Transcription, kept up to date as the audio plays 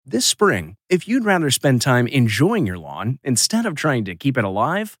This spring, if you'd rather spend time enjoying your lawn instead of trying to keep it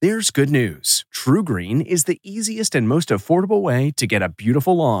alive, there's good news. TruGreen is the easiest and most affordable way to get a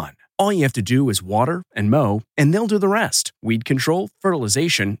beautiful lawn. All you have to do is water and mow, and they'll do the rest. Weed control,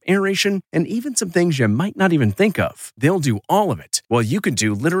 fertilization, aeration, and even some things you might not even think of. They'll do all of it, while you can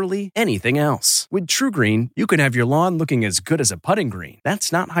do literally anything else. With TruGreen, you can have your lawn looking as good as a putting green.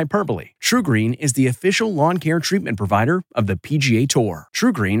 That's not hyperbole. TruGreen is the official lawn care treatment provider of the PGA Tour.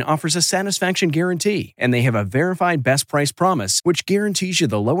 TruGreen offers a satisfaction guarantee, and they have a verified best price promise, which guarantees you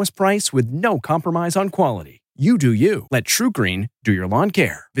the lowest price with no compromise on quality. You do you. Let TruGreen do your lawn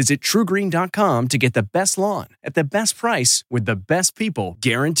care. Visit TruGreen.com to get the best lawn at the best price with the best people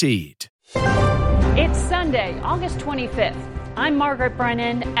guaranteed. It's Sunday, August 25th. I'm Margaret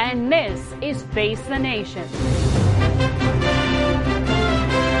Brennan, and this is Face the Nation.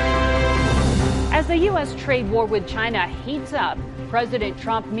 As the U.S. trade war with China heats up, President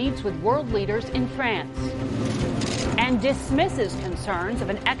Trump meets with world leaders in France and dismisses concerns of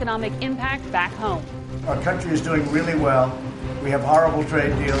an economic impact back home. Our country is doing really well. We have horrible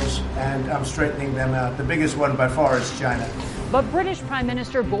trade deals, and I'm straightening them out. The biggest one by far is China. But British Prime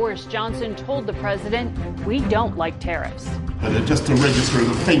Minister Boris Johnson told the president, we don't like tariffs. And just to register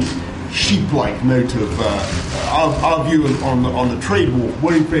the faint sheep-like note of our view on the trade war,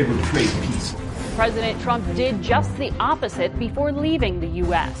 we're in favor of trade peace. President Trump did just the opposite before leaving the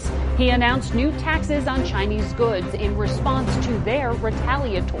U.S. He announced new taxes on Chinese goods in response to their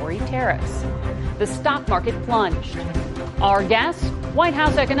retaliatory tariffs. The stock market plunged. Our guest, White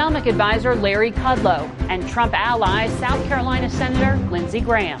House economic advisor Larry Kudlow, and Trump ally South Carolina Senator Lindsey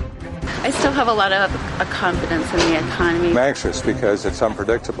Graham. I still have a lot of confidence in the economy. I'm anxious because it's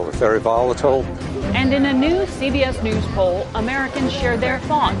unpredictable. It's very volatile. And in a new CBS News poll, Americans share their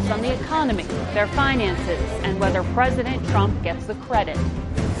thoughts on the economy, their finances, and whether President Trump gets the credit.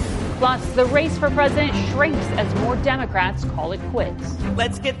 Plus, the race for president shrinks as more Democrats call it quits.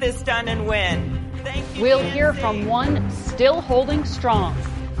 Let's get this done and win. Thank you. We'll hear from one still holding strong,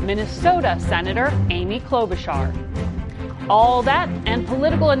 Minnesota Senator Amy Klobuchar. All that and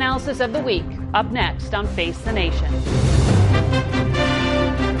political analysis of the week up next on Face the Nation.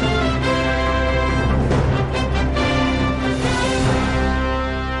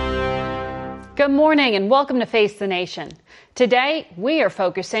 Good morning and welcome to Face the Nation. Today, we are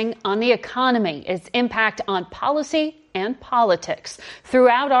focusing on the economy, its impact on policy and politics.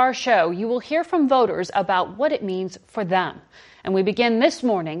 Throughout our show, you will hear from voters about what it means for them. And we begin this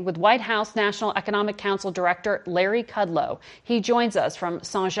morning with White House National Economic Council Director Larry Kudlow. He joins us from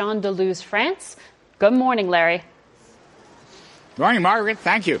Saint-Jean-de-Luz, France. Good morning, Larry. Good morning, Margaret.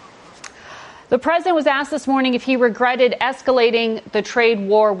 Thank you. The president was asked this morning if he regretted escalating the trade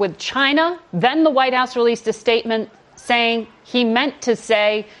war with China. Then the White House released a statement saying he meant to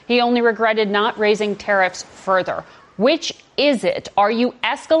say he only regretted not raising tariffs further. Which is it? Are you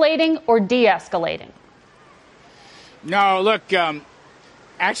escalating or de-escalating? No, look,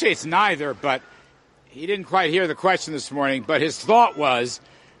 actually it's neither, but he didn't quite hear the question this morning. But his thought was,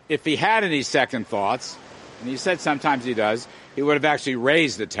 if he had any second thoughts, and he said sometimes he does, he would have actually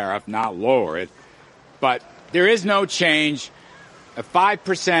raised the tariff, not lower it. But there is no change. A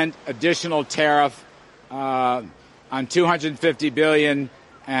 5% additional tariff on $250 billion,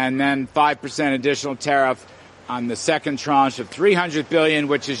 and then 5% additional tariff on the second tranche of $300 billion,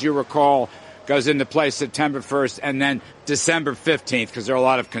 which, as you recall, goes into place September 1st and then December 15th, because there are a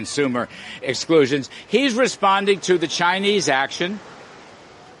lot of consumer exclusions. He's responding to the Chinese action.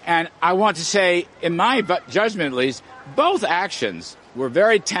 And I want to say, in my judgment at least, both actions were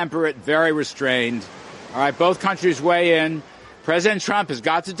very temperate, very restrained. All right, both countries weigh in. President Trump has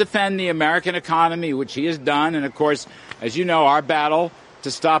got to defend the American economy, which he has done. And, of course, as you know, our battle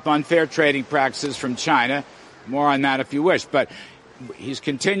to stop unfair trading practices from China. More on that if you wish. But he's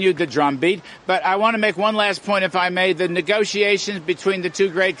continued the drumbeat. But I want to make one last point, if I may. The negotiations between the two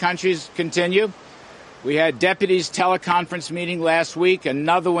great countries continue. We had deputies' teleconference meeting last week.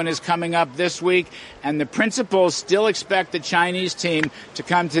 Another one is coming up this week. And the principals still expect the Chinese team to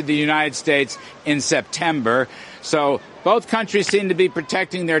come to the United States in September. So both countries seem to be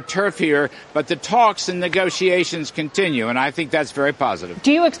protecting their turf here, but the talks and negotiations continue, and I think that's very positive.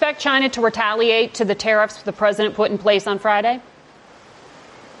 Do you expect China to retaliate to the tariffs the president put in place on Friday?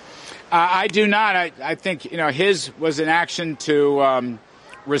 I do not. I think, his was an action to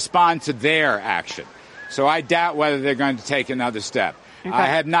respond to their action. So I doubt whether they're going to take another step. Okay. I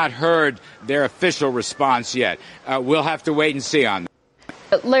have not heard their official response yet. We'll have to wait and see on that.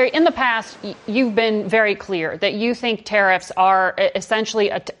 Larry, in the past, you've been very clear that you think tariffs are essentially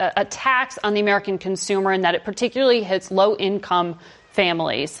a tax on the American consumer and that it particularly hits low-income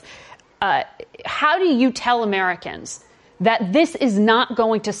families. How do you tell Americans that this is not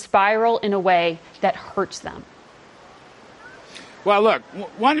going to spiral in a way that hurts them? Well, look,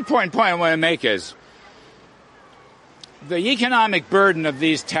 one important point I want to make is the economic burden of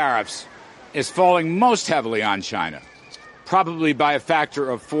these tariffs is falling most heavily on China, probably by a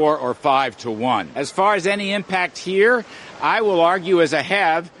factor of 4 or 5 to 1. As far as any impact here, I will argue, as I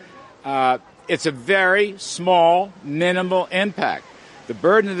have, it's a very small, minimal impact. The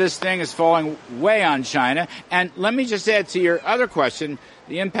burden of this thing is falling way on China. And let me just add to your other question,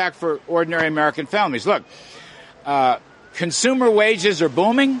 the impact for ordinary American families. Look, consumer wages are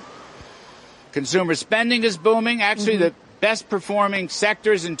booming. Consumer spending is booming. Actually, the best performing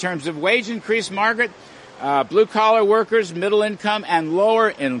sectors in terms of wage increase, Margaret, blue-collar workers, middle income, and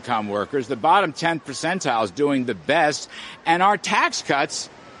lower income workers, the bottom 10 percentile is doing the best. And our tax cuts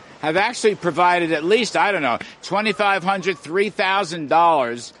have actually provided at least, $2,500,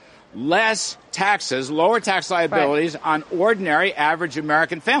 $3,000 less taxes, lower tax liabilities on ordinary average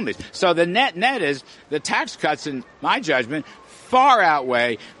American families. So the net is the tax cuts, in my judgment, far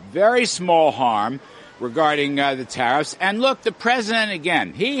outweigh very small harm regarding the tariffs. And look, the president,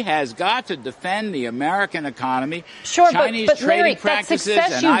 again, he has got to defend the American economy. Sure, Chinese but trading Larry, practices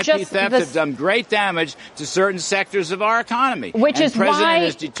and IP theft have done great damage to certain sectors of our economy. Which is the president why,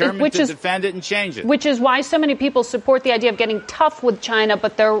 is determined to defend it and change it. Which is why so many people support the idea of getting tough with China,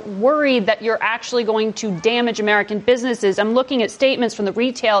 but they're worried that you're actually going to damage American businesses. I'm looking at statements from the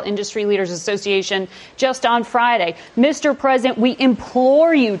Retail Industry Leaders Association just on Friday. Mr. President, we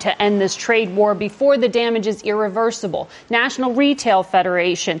implore you to end this trade war before the damage is irreversible. National Retail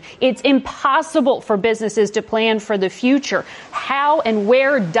Federation, it's impossible for businesses to plan for the future. How and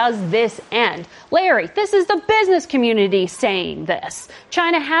where does this end? Larry, this is the business community saying this.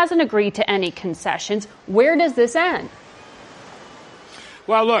 China hasn't agreed to any concessions. Where does this end?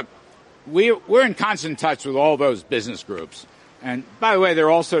 Well, look, we're in constant touch with all those business groups. And by the way, they're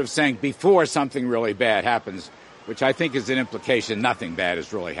all sort of saying before something really bad happens, which I think is an implication nothing bad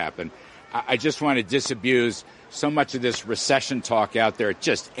has really happened. I just want to disabuse so much of this recession talk out there. It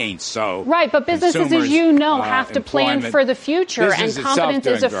just ain't so. Right, but businesses, as you know, have to plan for the future, and confidence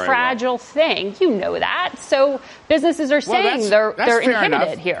is a fragile thing. You know that. So businesses are saying they're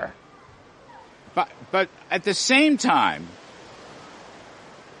inhibited here. But at the same time,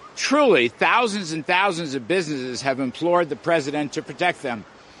 truly, thousands and thousands of businesses have implored the president to protect them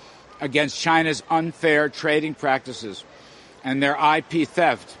against China's unfair trading practices and their IP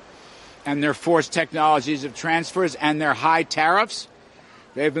theft and their forced technologies of transfers and their high tariffs.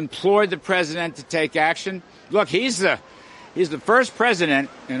 They've implored the president to take action. Look, he's the first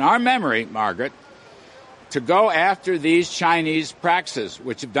president in our memory, Margaret, to go after these Chinese practices,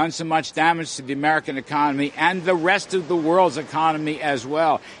 which have done so much damage to the American economy and the rest of the world's economy as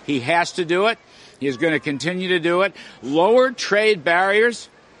well. He has to do it. He is going to continue to do it. Lower trade barriers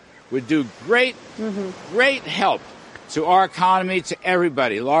would do great help to our economy, to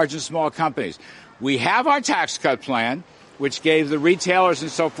everybody, large and small companies. We have our tax cut plan, which gave the retailers and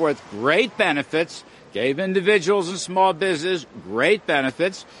so forth great benefits, gave individuals and small business great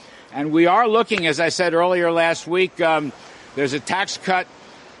benefits. And we are looking, as I said earlier last week, there's a tax cut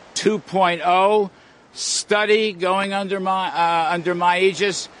 2.0 study going under my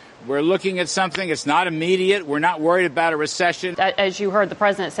aegis. We're looking at something. It's not immediate. We're not worried about a recession. As you heard, the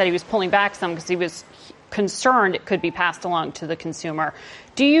president said he was pulling back some because he was concerned it could be passed along to the consumer.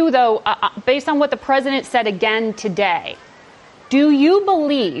 Do you, though, based on what the president said again today, do you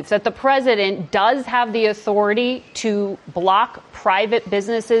believe that the president does have the authority to block private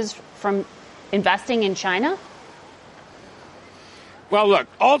businesses from investing in China? Well, look,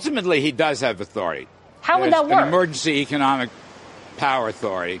 ultimately he does have authority. How would that work? An emergency economic power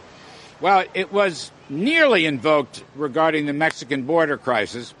authority. Well, it was nearly invoked regarding the Mexican border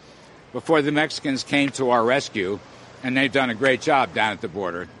crisis before the Mexicans came to our rescue, and they've done a great job down at the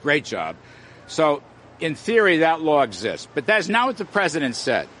border. Great job. So, in theory, that law exists. But that's not what the president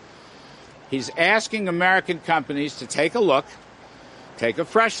said. He's asking American companies to take a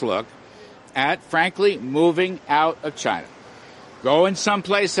fresh look at, frankly, moving out of China. Going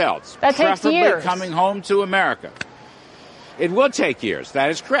someplace else. That takes preferably years. Coming home to America. It will take years. That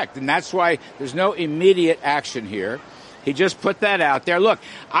is correct. And that's why there's no immediate action here. He just put that out there. Look,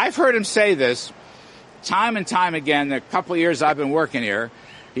 I've heard him say this time and time again the couple of years I've been working here.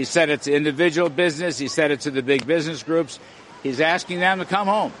 He said it to individual business. He said it to the big business groups. He's asking them to come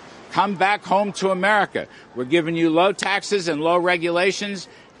home. Come back home to America. We're giving you low taxes and low regulations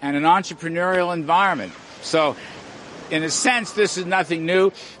and an entrepreneurial environment. So, in a sense, this is nothing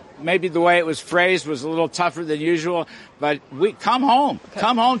new. maybe the way it was phrased was a little tougher than usual, but we come home. Okay.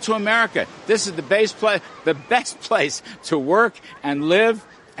 Come home to America. This is the best place to work and live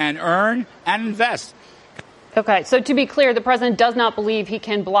and earn and invest. Okay, so to be clear, the president does not believe he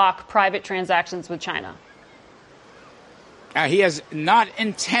can block private transactions with China. He is not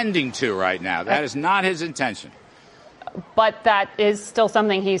intending to right now. That is not his intention. But that is still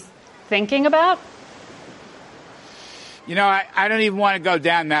something he's thinking about? You know, I don't even want to go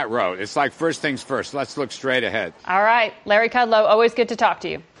down that road. It's like first things first. Let's look straight ahead. All right. Larry Kudlow, always good to talk to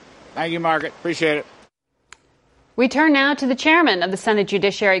you. Thank you, Margaret. Appreciate it. We turn now to the chairman of the Senate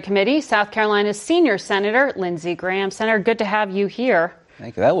Judiciary Committee, South Carolina's senior senator, Lindsey Graham. Senator, good to have you here.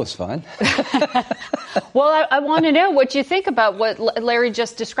 Thank you. That was fun. Well, I want to know what you think about what Larry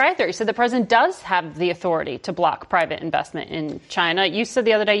just described there. He said the president does have the authority to block private investment in China. You said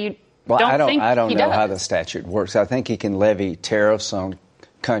the other day you I don't he know does. how the statute works. I think he can levy tariffs on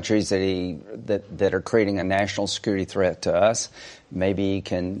countries that are creating a national security threat to us. Maybe he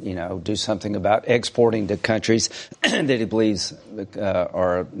can, do something about exporting to countries that he believes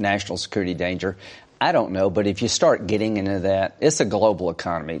are a national security danger. I don't know, but if you start getting into that, it's a global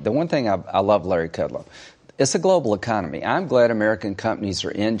economy. The one thing I love Larry Kudlow. It's a global economy. I'm glad American companies are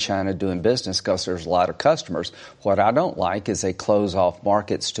in China doing business because there's a lot of customers. What I don't like is they close off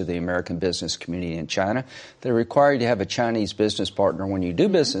markets to the American business community in China. They require you to have a Chinese business partner when you do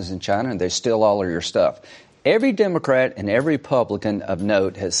business in China, and they steal all of your stuff. Every Democrat and every Republican of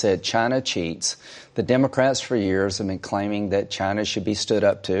note has said China cheats. The Democrats for years have been claiming that China should be stood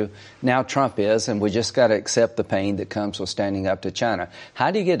up to. Now Trump is, and we just got to accept the pain that comes with standing up to China. How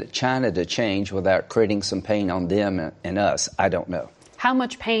do you get China to change without creating some pain on them and us? I don't know. How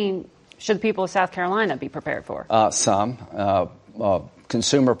much pain should the people of South Carolina be prepared for? Some.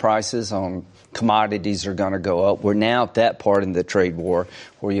 Consumer prices on commodities are going to go up. We're now at that part in the trade war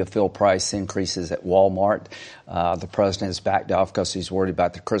where you feel price increases at Walmart. The president has backed off because he's worried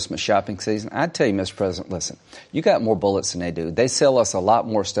about the Christmas shopping season. I tell you, Mr. President, listen, you got more bullets than they do. They sell us a lot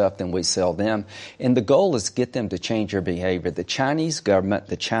more stuff than we sell them. And the goal is to get them to change their behavior. The Chinese government,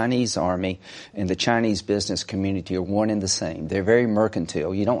 the Chinese army, and the Chinese business community are one and the same. They're very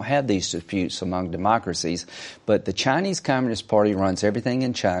mercantile. You don't have these disputes among democracies. But the Chinese Communist Party runs everything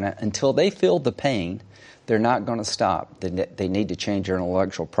in China. Until they feel the pain, they're not going to stop. They need to change their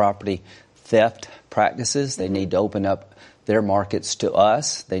intellectual property theft practices. They need to open up their markets to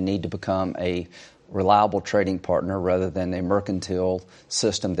us. They need to become a reliable trading partner rather than a mercantile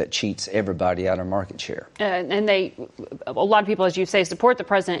system that cheats everybody out of market share. And a lot of people, as you say, support the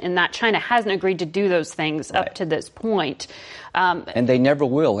president in that China hasn't agreed to do those things up to this point. And they never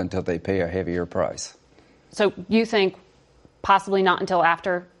will until they pay a heavier price. So you think possibly not until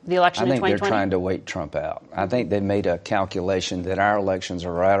after the election in 2020? I think they're trying to wait Trump out. I think they made a calculation that our elections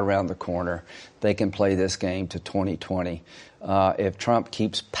are right around the corner. They can play this game to 2020. If Trump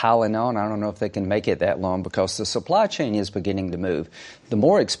keeps piling on, I don't know if they can make it that long because the supply chain is beginning to move. The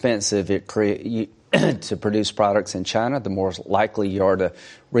more expensive to produce products in China, the more likely you are to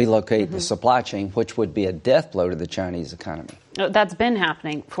relocate the supply chain, which would be a death blow to the Chinese economy. That's been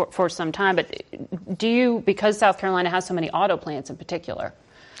happening for some time. But do you, because South Carolina has so many auto plants in particular?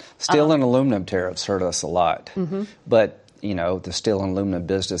 Steel and aluminum tariffs hurt us a lot. But, the steel and aluminum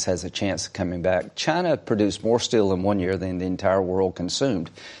business has a chance of coming back. China produced more steel in 1 year than the entire world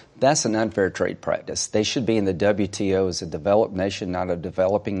consumed. That's an unfair trade practice. They should be in the WTO as a developed nation, not a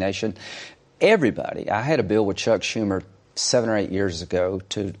developing nation. Everybody. I had a bill with Chuck Schumer 7 or 8 years ago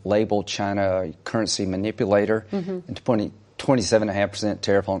to label China a currency manipulator and to put 27.5%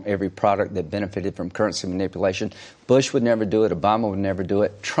 tariff on every product that benefited from currency manipulation. Bush would never do it. Obama would never do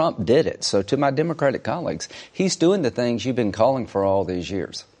it. Trump did it. So to my Democratic colleagues, he's doing the things you've been calling for all these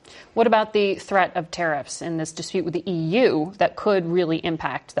years. What about the threat of tariffs in this dispute with the EU that could really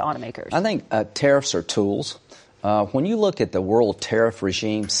impact the automakers? I think tariffs are tools. When you look at the world tariff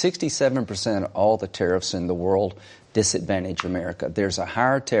regime, 67% of all the tariffs in the world disadvantage America. There's a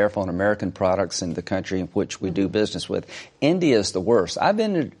higher tariff on American products in the country in which we do business with. India is the worst. I've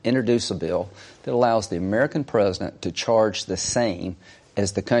introduced a bill that allows the American president to charge the same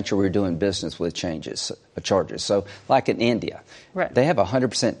as the country we're doing business with charges. So like in India, they have a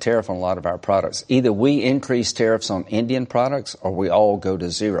 100% tariff on a lot of our products. Either we increase tariffs on Indian products or we all go to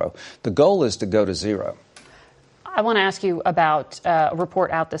zero. The goal is to go to zero. I want to ask you about a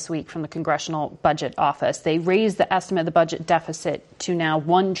report out this week from the Congressional Budget Office. They raised the estimate of the budget deficit to now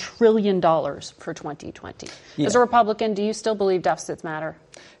 $1 trillion for 2020. Yeah. As a Republican, do you still believe deficits matter?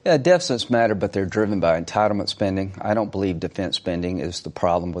 Yeah, deficits matter, but they're driven by entitlement spending. I don't believe defense spending is the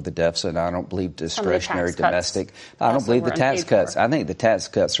problem with the deficit. I don't believe discretionary domestic. I don't believe the tax cuts. I think the tax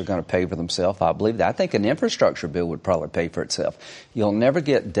cuts are going to pay for themselves. I believe that. I think an infrastructure bill would probably pay for itself. You'll never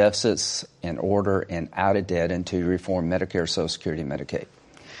get deficits in order and out of debt until you reform Medicare, Social Security, and Medicaid.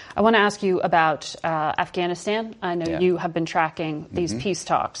 I want to ask you about Afghanistan. I know you have been tracking these peace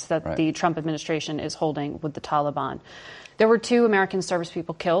talks that the Trump administration is holding with the Taliban. There were 2 American service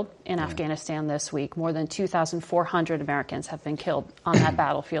people killed in Afghanistan this week. More than 2,400 Americans have been killed on that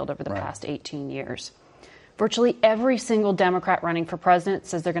battlefield over the past 18 years. Virtually every single Democrat running for president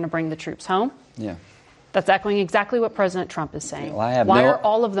says they're going to bring the troops home. Yeah. That's echoing exactly what President Trump is saying. Well, Why are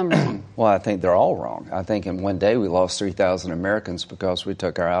all of them wrong? Well, I think they're all wrong. I think in one day we lost 3,000 Americans because we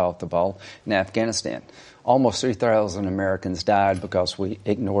took our eye off the ball in Afghanistan. Almost 3,000 Americans died because we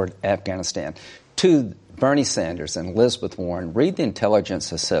ignored Afghanistan. To Bernie Sanders and Elizabeth Warren, read the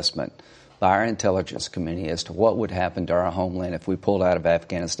intelligence assessment by our intelligence committee as to what would happen to our homeland if we pulled out of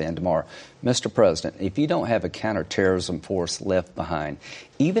Afghanistan tomorrow. Mr. President, if you don't have a counterterrorism force left behind,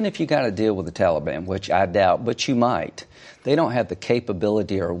 even if you got to deal with the Taliban, which I doubt, but you might, they don't have the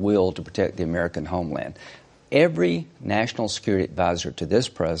capability or will to protect the American homeland. Every national security advisor to this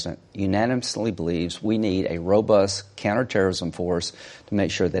president unanimously believes we need a robust counterterrorism force to make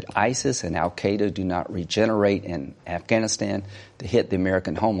sure that ISIS and al-Qaeda do not regenerate in Afghanistan to hit the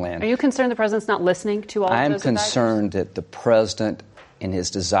American homeland. Are you concerned the president's not listening to all of those advisors? I'm concerned that the president, in his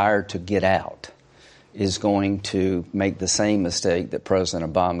desire to get out, is going to make the same mistake that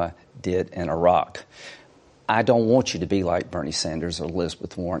President Obama did in Iraq. I don't want you to be like Bernie Sanders or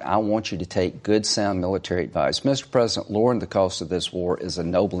Elizabeth Warren. I want you to take good, sound military advice. Mr. President, lowering the cost of this war is a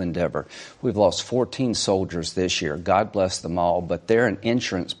noble endeavor. We've lost 14 soldiers this year. God bless them all, but they're an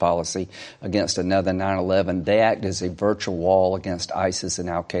insurance policy against another 9/11. They act as a virtual wall against ISIS and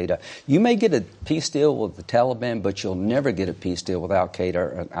al-Qaeda. You may get a peace deal with the Taliban, but you'll never get a peace deal with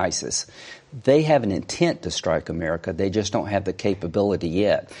al-Qaeda and ISIS. They have an intent to strike America. They just don't have the capability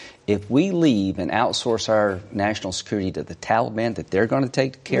yet. If we leave and outsource our national security to the Taliban, that they're going to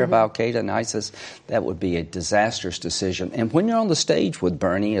take care of al-Qaeda and ISIS, that would be a disastrous decision. And when you're on the stage with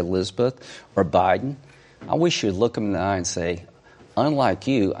Bernie, Elizabeth, or Biden, I wish you'd look them in the eye and say, unlike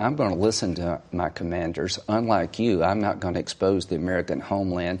you, I'm going to listen to my commanders. Unlike you, I'm not going to expose the American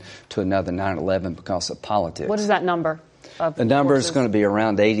homeland to another 9/11 because of politics. What is that number? The number is going to be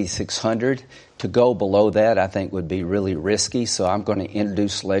around 8,600. To go below that, I think, would be really risky. So I'm going to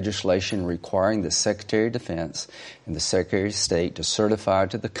introduce legislation requiring the Secretary of Defense and the Secretary of State to certify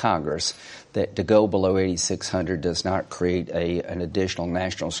to the Congress that to go below 8,600 does not create an additional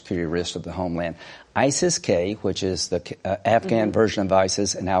national security risk of the homeland. ISIS-K, which is the Afghan version of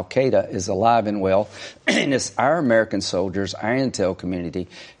ISIS, and al-Qaeda is alive and well. And it's our American soldiers, our intel community,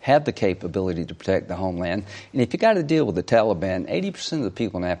 have the capability to protect the homeland. And if you got to deal with the Taliban, 80% of the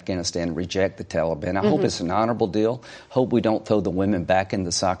people in Afghanistan reject the Taliban. I hope it's an honorable deal. Hope we don't throw the women back in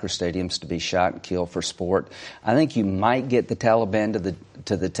the soccer stadiums to be shot and killed for sport. I think you might get the Taliban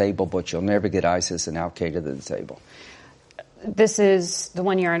to the table, but you'll never get ISIS and al-Qaeda to the table. This is the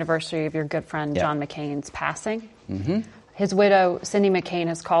one-year anniversary of your good friend John McCain's passing. His widow, Cindy McCain,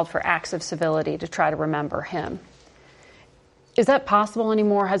 has called for acts of civility to try to remember him. Is that possible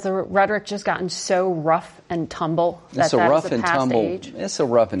anymore? Has the rhetoric just gotten so rough and tumble that it's a rough is a and past tumble. age? It's a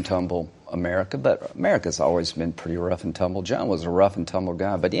rough and tumble America, but America's always been pretty rough and tumble. John was a rough and tumble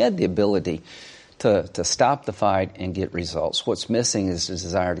guy, but he had the ability to stop the fight and get results. What's missing is the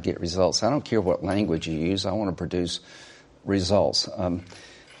desire to get results. I don't care what language you use. I want to produce results.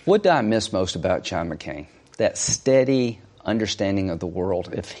 What do I miss most about John McCain? That steady understanding of the world.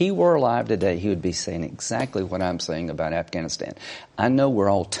 If he were alive today, he would be saying exactly what I'm saying about Afghanistan. I know we're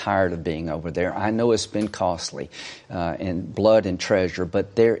all tired of being over there. I know it's been costly in blood and treasure,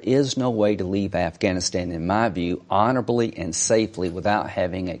 but there is no way to leave Afghanistan, in my view, honorably and safely without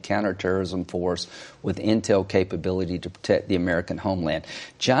having a counterterrorism force with intel capability to protect the American homeland.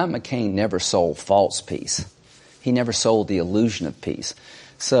 John McCain never sold false peace. He never sold the illusion of peace.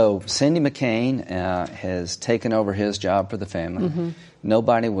 So Cindy McCain has taken over his job for the family.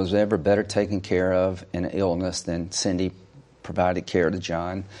 Nobody was ever better taken care of in an illness than Cindy provided care to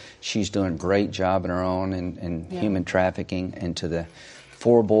John. She's doing a great job in her own in human trafficking. And to the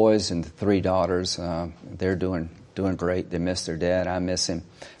 4 boys and the 3 daughters, they're doing great. They miss their dad. I miss him.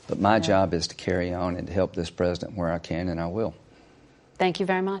 But my job is to carry on and to help this president where I can, and I will. Thank you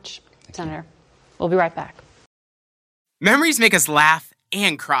very much, Senator. We'll be right back. Memories make us laugh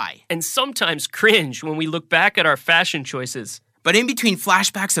and cry. And sometimes cringe when we look back at our fashion choices. But in between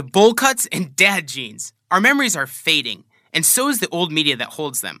flashbacks of bowl cuts and dad jeans, our memories are fading. and so is the old media that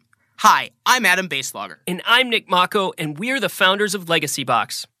holds them. Hi, I'm Adam Baselogger. And I'm Nick Mako, and we're the founders of Legacy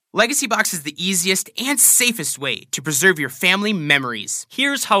Box. Legacy Box is the easiest and safest way to preserve your family memories.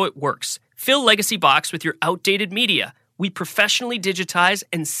 Here's how it works. Fill Legacy Box with your outdated media. We professionally digitize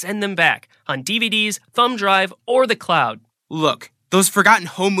and send them back on DVDs, thumb drive, or the cloud. Look, those forgotten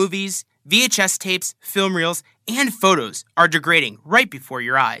home movies, VHS tapes, film reels, and photos are degrading right before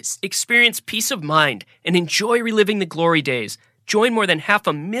your eyes. Experience peace of mind and enjoy reliving the glory days. Join more than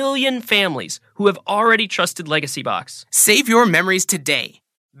 500,000 families who have already trusted Legacy Box. Save your memories today.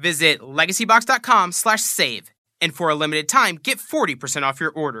 Visit legacybox.com/save, and for a limited time, get 40% off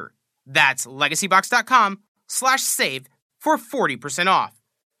your order. That's legacybox.com/save for 40% off.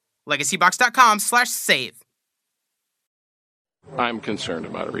 legacybox.com/save. I'm concerned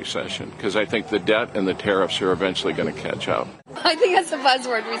about a recession because I think the debt and the tariffs are eventually going to catch up. I think that's the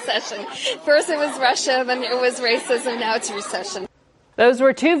buzzword, recession. First it was Russia, then it was racism, now it's recession. Those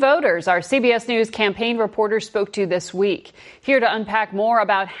were two voters our CBS News campaign reporter spoke to this week. Here to unpack more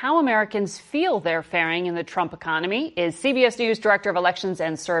about how Americans feel they're faring in the Trump economy is CBS News Director of Elections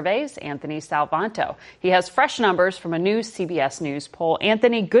and Surveys, Anthony Salvanto. He has fresh numbers from a new CBS News poll.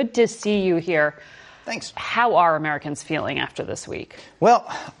 Anthony, good to see you here. Thanks. How are Americans feeling after this week? Well,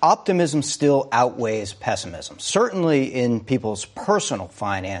 optimism still outweighs pessimism, certainly in people's personal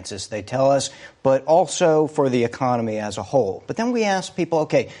finances, they tell us, but also for the economy as a whole. But then we ask people,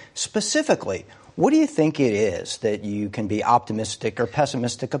 okay, specifically, what do you think it is that you can be optimistic or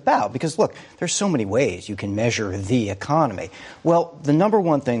pessimistic about? Because, look, there's so many ways you can measure the economy. Well, the number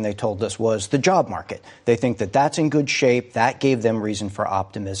one thing they told us was the job market. They think that that's in good shape. That gave them reason for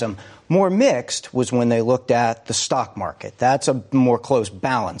optimism. More mixed was when they looked at the stock market. That's a more close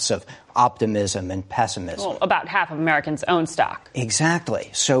balance of optimism and pessimism. Well, about half of Americans own stock. Exactly.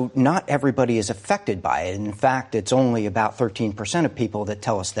 So not everybody is affected by it. In fact, it's only about 13% of people that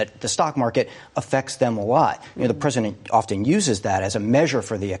tell us that the stock market affects them a lot. You know, the president often uses that as a measure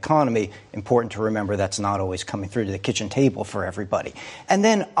for the economy. Important to remember that's not always coming through to the kitchen table for everybody. And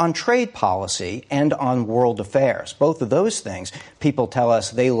then on trade policy and on world affairs, both of those things, people tell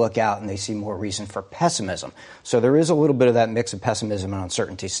us they look out and they see more reason for pessimism. So there is a little bit of that mix of pessimism and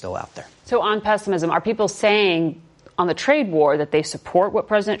uncertainty still out there. So on pessimism, are people saying on the trade war that they support what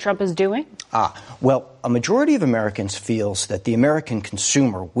President Trump is doing? Well, a majority of Americans feels that the American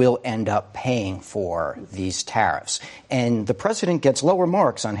consumer will end up paying for these tariffs. And the president gets lower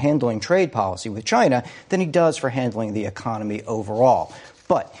marks on handling trade policy with China than he does for handling the economy overall.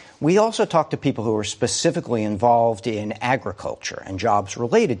 But we also talk to people who are specifically involved in agriculture and jobs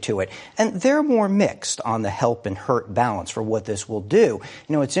related to it, and they're more mixed on the help and hurt balance for what this will do.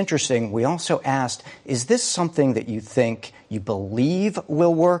 You know, it's interesting. We also asked, is this something that you think you believe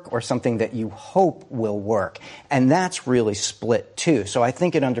will work or something that you hope will work? And that's really split, too. So I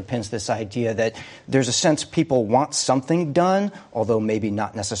think it underpins this idea that there's a sense people want something done, although maybe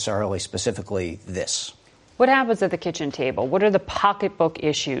not necessarily specifically this. What happens at the kitchen table? What are the pocketbook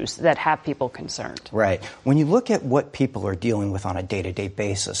issues that have people concerned? Right. When you look at what people are dealing with on a day-to-day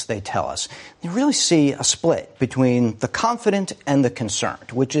basis, they tell us, you really see a split between the confident and the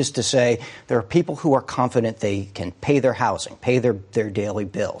concerned, which is to say there are people who are confident they can pay their housing, pay their daily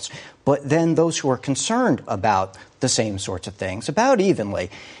bills. But then those who are concerned about the same sorts of things, about evenly.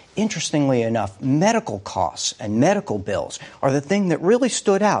 Interestingly enough, medical costs and medical bills are the thing that really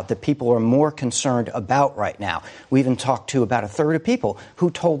stood out that people are more concerned about right now. We even talked to about a third of people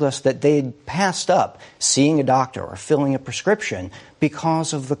who told us that they'd passed up seeing a doctor or filling a prescription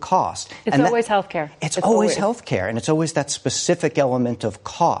because of the cost. It's always healthcare. It's always healthcare, and it's always that specific element of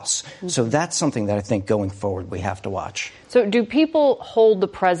costs. Mm-hmm. So that's something that I think going forward we have to watch. So do people hold the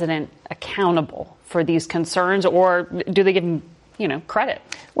president accountable for these concerns, or do they give him credit?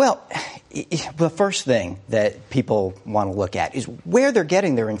 Well, the first thing that people want to look at is where they're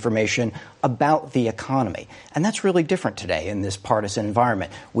getting their information about the economy. And that's really different today in this partisan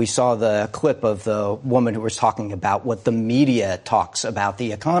environment. We saw the clip of the woman who was talking about what the media talks about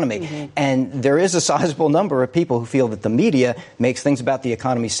the economy. Mm-hmm. And there is a sizable number of people who feel that the media makes things about the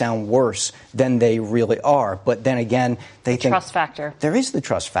economy sound worse than they really are. But then again, they think trust factor. There is the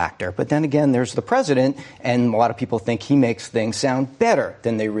trust factor. But then again, there's the president, and a lot of people think he makes things sound better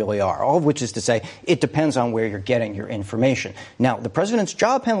than they really are. All of which is to say, it depends on where you're getting your information. Now, the president's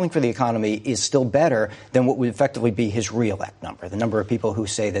job handling for the economy is still better than what would effectively be his reelect number, the number of people who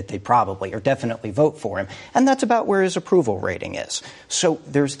say that they probably or definitely vote for him. And that's about where his approval rating is. So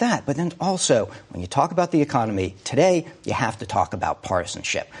there's that. But then also, when you talk about the economy today, you have to talk about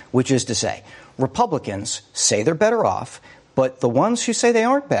partisanship, which is to say, Republicans say they're better off, but the ones who say they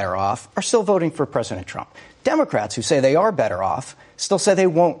aren't better off are still voting for President Trump. Democrats, who say they are better off, still say they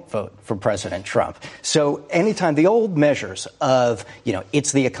won't vote for President Trump. So anytime the old measures of,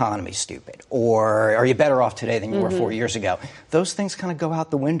 it's the economy, stupid, or are you better off today than you were 4 years ago, those things kind of go out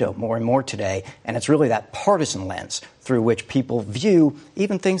the window more and more today. And it's really that partisan lens through which people view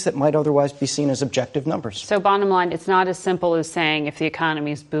even things that might otherwise be seen as objective numbers. So bottom line, it's not as simple as saying if the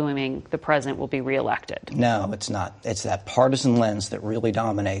economy is booming, the president will be reelected. No, it's not. It's that partisan lens that really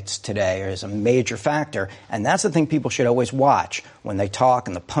dominates today is a major factor. And that's the thing people should always watch when they talk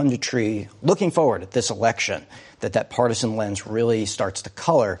and the punditry looking forward at this election, that partisan lens really starts to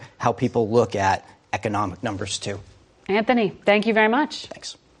color how people look at economic numbers, too. Anthony, thank you very much.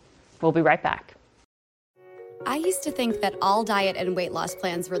 Thanks. We'll be right back. I used to think that all diet and weight loss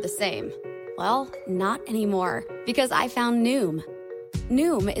plans were the same. Well, not anymore, because I found Noom.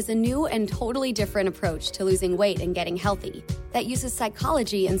 Noom is a new and totally different approach to losing weight and getting healthy that uses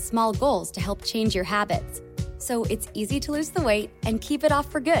psychology and small goals to help change your habits. So it's easy to lose the weight and keep it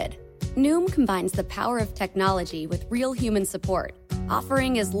off for good. Noom combines the power of technology with real human support,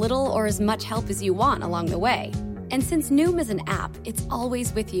 offering as little or as much help as you want along the way. And since Noom is an app, it's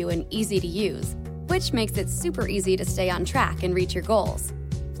always with you and easy to use, which makes it super easy to stay on track and reach your goals.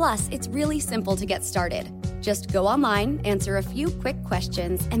 Plus, it's really simple to get started. Just go online, answer a few quick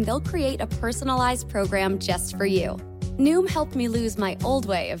questions, and they'll create a personalized program just for you. Noom helped me lose my old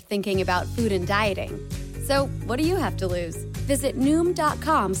way of thinking about food and dieting. So what do you have to lose? Visit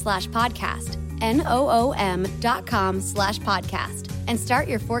Noom.com/podcast, NOOM.com/podcast, and start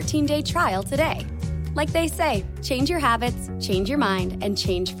your 14-day trial today. Like they say, change your habits, change your mind, and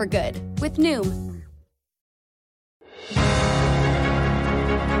change for good with Noom.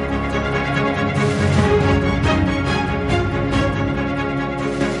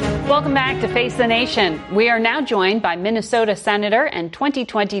 Welcome back to Face the Nation. We are now joined by Minnesota Senator and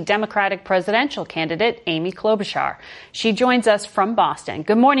 2020 Democratic presidential candidate Amy Klobuchar. She joins us from Boston.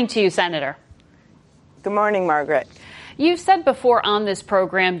 Good morning to you, Senator. Good morning, Margaret. You've said before on this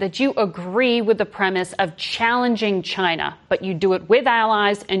program that you agree with the premise of challenging China, but you do it with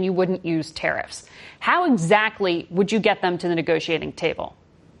allies and you wouldn't use tariffs. How exactly would you get them to the negotiating table?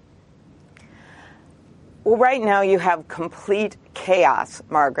 Well, right now you have complete chaos,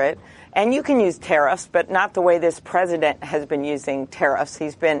 Margaret, and you can use tariffs, but not the way this president has been using tariffs.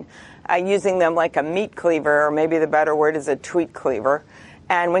 He's been using them like a meat cleaver, or maybe the better word is a tweet cleaver.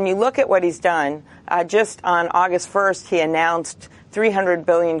 And when you look at what he's done, just on August 1st, he announced 300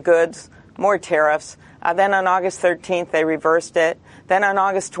 billion goods, more tariffs. Then on August 13th, they reversed it. Then on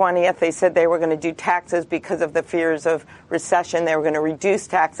August 20th, they said they were going to do taxes because of the fears of recession. They were going to reduce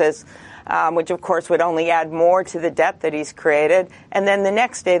taxes, which, of course, would only add more to the debt that he's created. And then the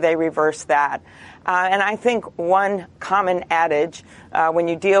next day, they reversed that. And I think one common adage, when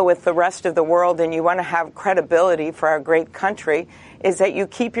you deal with the rest of the world and you want to have credibility for our great country, is that you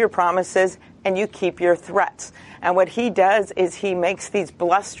keep your promises and you keep your threats. And what he does is he makes these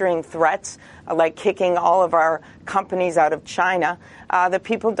blustering threats, like kicking all of our companies out of China, that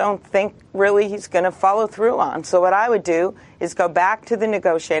people don't think really he's going to follow through on. So what I would do is go back to the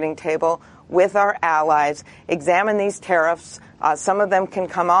negotiating table with our allies, examine these tariffs. Some of them can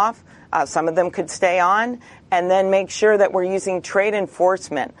come off. Some of them could stay on, and then make sure that we're using trade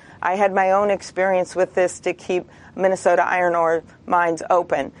enforcement. I had my own experience with this to keep Minnesota iron ore mines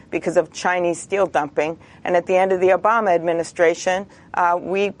open because of Chinese steel dumping. And at the end of the Obama administration,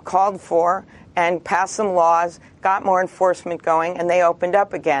 we called for and passed some laws, got more enforcement going, and they opened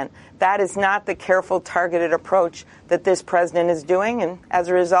up again. That is not the careful, targeted approach that this president is doing. And as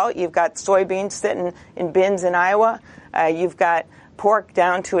a result, you've got soybeans sitting in bins in Iowa. You've got pork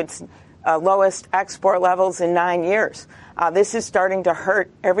down to its lowest export levels in 9 years. This is starting to hurt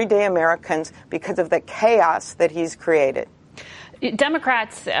everyday Americans because of the chaos that he's created.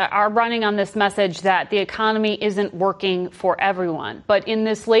 Democrats are running on this message that the economy isn't working for everyone. But in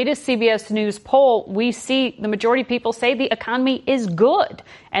this latest CBS News poll, we see the majority of people say the economy is good,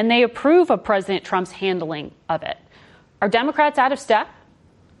 and they approve of President Trump's handling of it. Are Democrats out of step?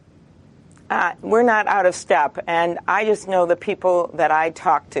 We're not out of step, and I just know the people that I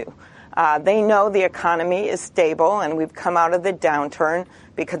talk to. They know the economy is stable, and we've come out of the downturn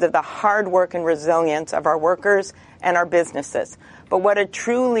because of the hard work and resilience of our workers and our businesses. But what a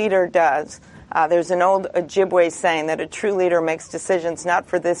true leader does, there's an old Ojibwe saying that a true leader makes decisions not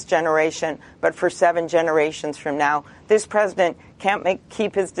for this generation, but for 7 generations from now. This president can't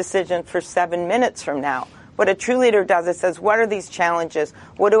keep his decision for 7 minutes from now. What a true leader does is says, what are these challenges?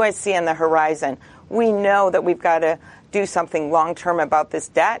 What do I see on the horizon? We know that we've got to do something long-term about this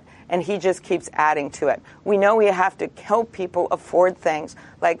debt, and he just keeps adding to it. We know we have to help people afford things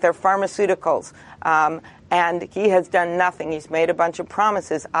like their pharmaceuticals And he has done nothing. He's made a bunch of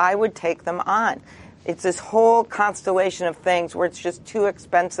promises. I would take them on. It's this whole constellation of things where it's just too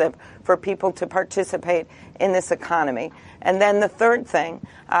expensive for people to participate in this economy. And then the third thing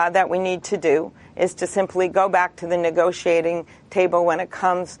that we need to do is to simply go back to the negotiating table when it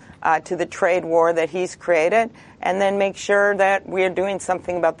comes to the trade war that he's created, and then make sure that we are doing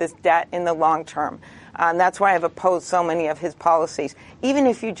something about this debt in the long term. And that's why I've opposed so many of his policies. Even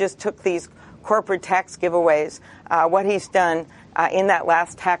if you just took these corporate tax giveaways, what he's done in that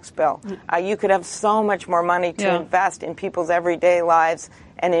last tax bill, you could have so much more money to invest in people's everyday lives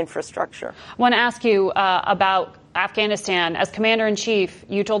and infrastructure. I want to ask you about Afghanistan. As commander-in-chief,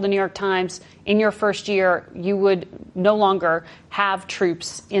 you told the New York Times in your first year you would no longer have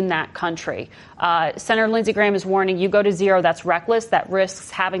troops in that country. Senator Lindsey Graham is warning you go to zero. That's reckless. That risks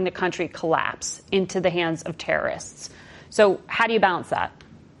having the country collapse into the hands of terrorists. So how do you balance that?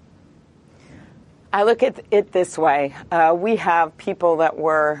 I look at it this way. We have people that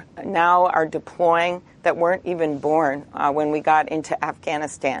now are deploying that weren't even born when we got into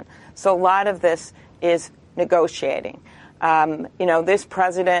Afghanistan. So a lot of this is negotiating. This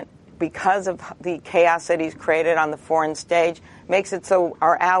president, because of the chaos that he's created on the foreign stage, makes it so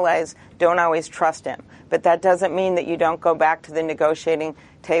our allies don't always trust him. But that doesn't mean that you don't go back to the negotiating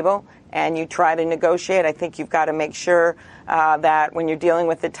table and you try to negotiate. I think you've got to make sure that when you're dealing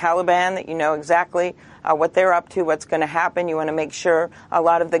with the Taliban, that you know exactly what they're up to, what's going to happen. You want to make sure a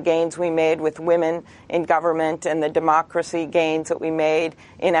lot of the gains we made with women in government and the democracy gains that we made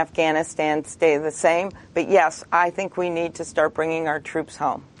in Afghanistan stay the same. But yes, I think we need to start bringing our troops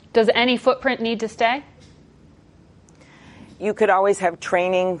home. Does any footprint need to stay? You could always have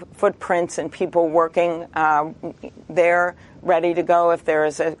training footprints and people working there, ready to go if there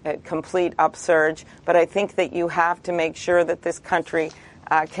is a complete upsurge. But I think that you have to make sure that this country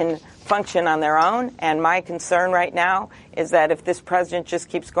can function on their own. And my concern right now is that if this president just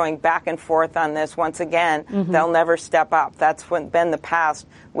keeps going back and forth on this, once again, they'll never step up. That's been the past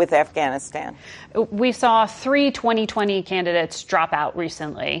with Afghanistan. We saw 3 2020 candidates drop out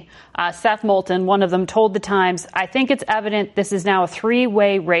recently. Seth Moulton, one of them, told The Times, "I think it's evident this is now a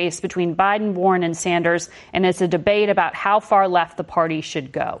three-way race between Biden, Warren, and Sanders, and it's a debate about how far left the party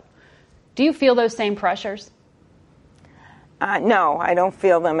should go." Do you feel those same pressures? No, I don't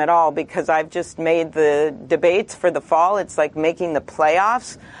feel them at all because I've just made the debates for the fall. It's like making the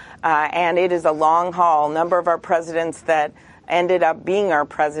playoffs, and it is a long haul. A number of our presidents that ended up being our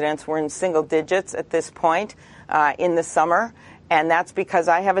presidents were in single digits at this point in the summer, and that's because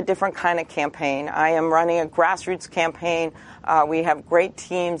I have a different kind of campaign. I am running a grassroots campaign. We have great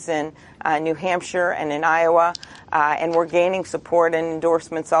teams in New Hampshire and in Iowa, and we're gaining support and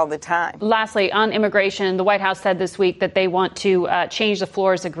endorsements all the time. Lastly, on immigration, the White House said this week that they want to change the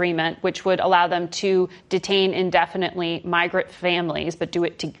Flores Agreement, which would allow them to detain indefinitely migrant families, but do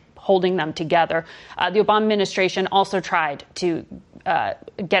it holding them together. The Obama administration also tried to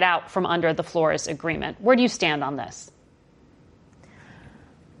get out from under the Flores Agreement. Where do you stand on this?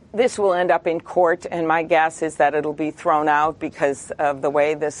 This will end up in court, and my guess is that it'll be thrown out because of the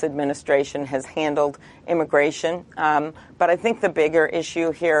way this administration has handled immigration. But I think the bigger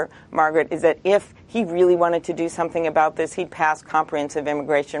issue here, Margaret, is that if he really wanted to do something about this, he'd pass comprehensive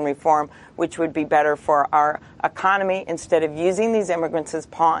immigration reform, which would be better for our economy instead of using these immigrants as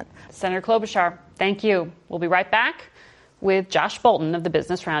pawns. Senator Klobuchar, thank you. We'll be right back with Josh Bolton of the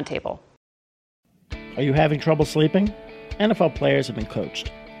Business Roundtable. Are you having trouble sleeping? NFL players have been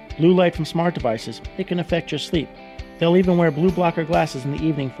coached. Blue light from smart devices, it can affect your sleep. They'll even wear blue blocker glasses in the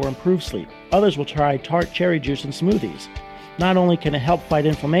evening for improved sleep. Others will try tart cherry juice in smoothies. Not only can it help fight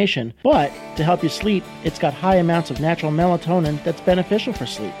inflammation, but to help you sleep, it's got high amounts of natural melatonin that's beneficial for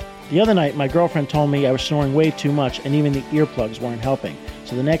sleep. The other night, my girlfriend told me I was snoring way too much and even the earplugs weren't helping.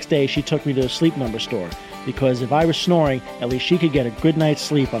 So the next day, she took me to a Sleep Number store. Because if I was snoring, at least she could get a good night's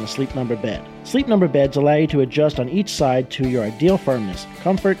sleep on a Sleep Number bed. Sleep Number beds allow you to adjust on each side to your ideal firmness,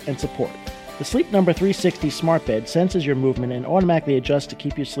 comfort, and support. The Sleep Number 360 smart bed senses your movement and automatically adjusts to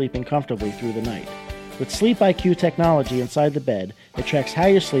keep you sleeping comfortably through the night. With Sleep IQ technology inside the bed, it tracks how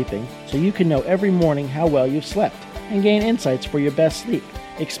you're sleeping so you can know every morning how well you've slept and gain insights for your best sleep.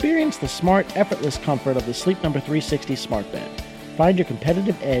 Experience the smart, effortless comfort of the Sleep Number 360 smart bed. Find your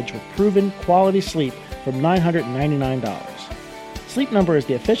competitive edge with proven quality sleep from $999. Sleep Number is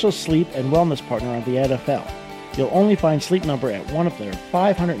the official sleep and wellness partner of the NFL. You'll only find Sleep Number at one of their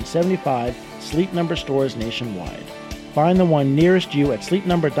 575 Sleep Number stores nationwide. Find the one nearest you at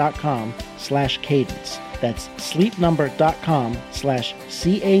sleepnumber.com/cadence. That's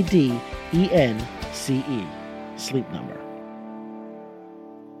sleepnumber.com/CADENCE. Sleep Number.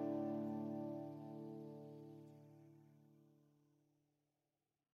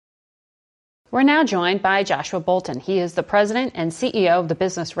 We're now joined by Joshua Bolten. He is the president and CEO of the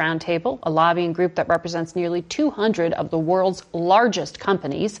Business Roundtable, a lobbying group that represents nearly 200 of the world's largest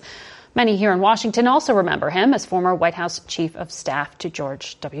companies. Many here in Washington also remember him as former White House chief of staff to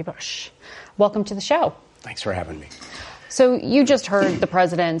George W. Bush. Welcome to the show. Thanks for having me. So you just heard the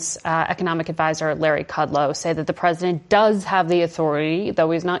president's economic advisor, Larry Kudlow, say that the president does have the authority,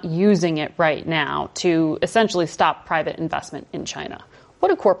 though he's not using it right now, to essentially stop private investment in China. What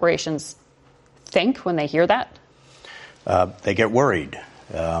do corporations think when they hear that? They get worried.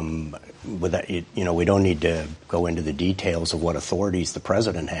 With that, we don't need to go into the details of what authorities the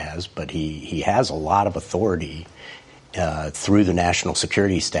president has, but he has a lot of authority through the national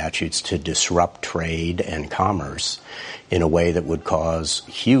security statutes to disrupt trade and commerce in a way that would cause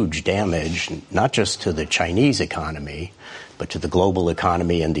huge damage, not just to the Chinese economy, but to the global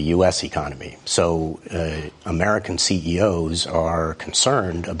economy and the U.S. economy. So American CEOs are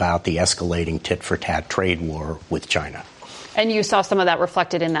concerned about the escalating tit-for-tat trade war with China. And you saw some of that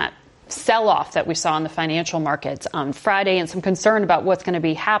reflected in that sell-off that we saw in the financial markets on Friday, and some concern about what's going to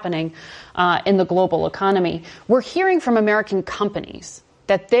be happening in the global economy. We're hearing from American companies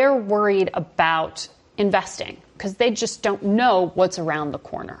that they're worried about investing because they just don't know what's around the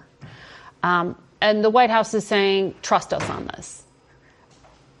corner. And the White House is saying, trust us on this.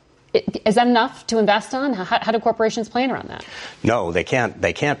 Is that enough to invest on? How do corporations plan around that? No, they can't.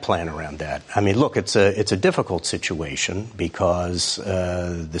 They can't plan around that. I mean, look, it's a difficult situation because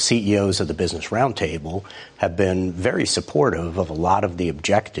the CEOs of the Business Roundtable have been very supportive of a lot of the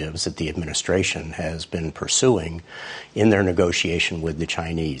objectives that the administration has been pursuing in their negotiation with the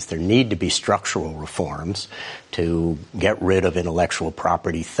Chinese. There need to be structural reforms to get rid of intellectual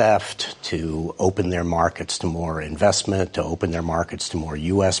property theft, to open their markets to more investment, to open their markets to more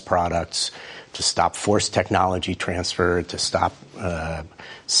U.S. products, to stop forced technology transfer, to stop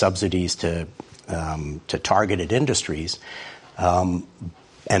subsidies to targeted industries.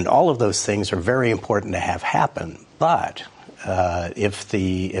 And all of those things are very important to have happen. But if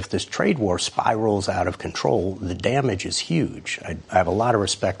this trade war spirals out of control, the damage is huge. I have a lot of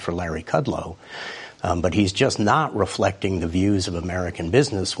respect for Larry Kudlow. But he's just not reflecting the views of American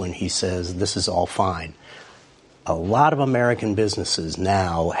business when he says this is all fine. A lot of American businesses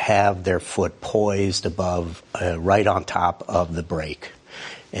now have their foot poised above, right on top of the brake,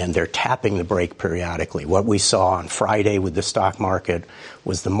 and they're tapping the brake periodically. What we saw on Friday with the stock market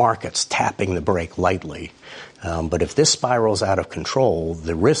was the markets tapping the brake lightly. But if this spirals out of control,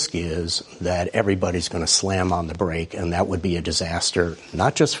 the risk is that everybody's going to slam on the brake, and that would be a disaster,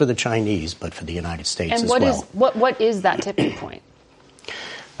 not just for the Chinese, but for the United States as well. And what is that tipping point?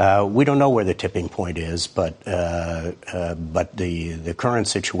 We don't know where the tipping point is, but the current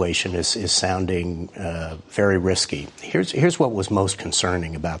situation is sounding very risky. Here's what was most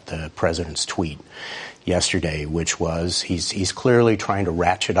concerning about the president's tweet yesterday, which was he's clearly trying to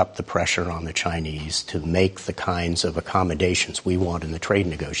ratchet up the pressure on the Chinese to make the kinds of accommodations we want in the trade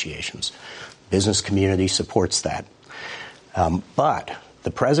negotiations. Business community supports that. But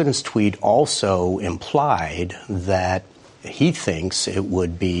the president's tweet also implied that he thinks it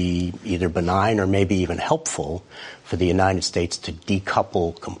would be either benign or maybe even helpful for the United States to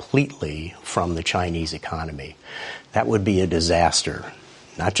decouple completely from the Chinese economy. That would be a disaster,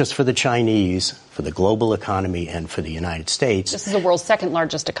 not just for the Chinese, for the global economy, and for the United States. This is the world's second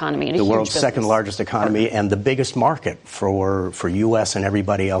largest economy. And the world's second largest economy and the biggest market for U.S. and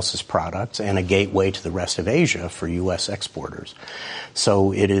everybody else's products, and a gateway to the rest of Asia for U.S. exporters.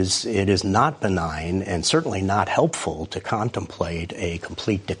 So it is not benign and certainly not helpful to contemplate a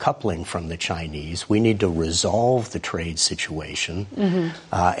complete decoupling from the Chinese. We need to resolve the trade situation. Mm-hmm.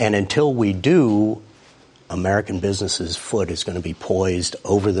 And until we do, American businesses' foot is going to be poised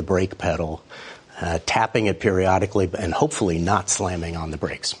over the brake pedal, tapping it periodically and hopefully not slamming on the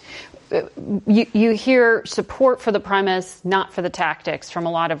brakes. You hear support for the premise, not for the tactics, from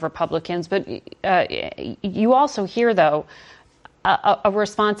a lot of Republicans. But you also hear, though, a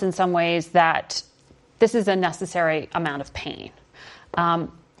response in some ways that this is a necessary amount of pain.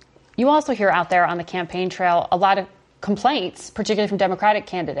 You also hear out there on the campaign trail a lot of complaints, particularly from Democratic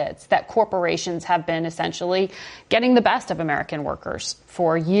candidates, that corporations have been essentially getting the best of American workers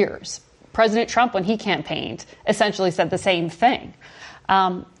for years. President Trump, when he campaigned, essentially said the same thing.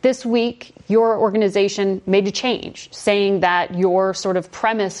 This week, your organization made a change, saying that your sort of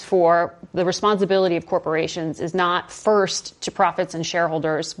premise for the responsibility of corporations is not first to profits and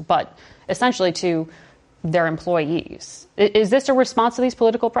shareholders, but essentially to their employees. Is this a response to these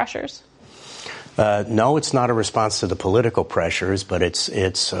political pressures? No, it's not a response to the political pressures, but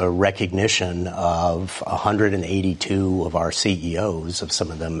it's a recognition of 182 of our CEOs of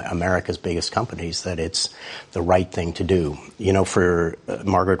some of them America's biggest companies that it's the right thing to do. You know, for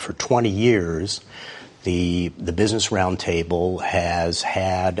Margaret, for 20 years, the Business Roundtable has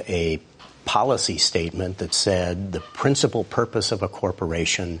had a policy statement that said the principal purpose of a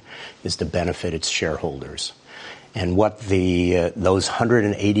corporation is to benefit its shareholders. And what those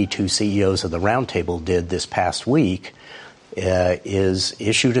 182 CEOs of the Roundtable did this past week is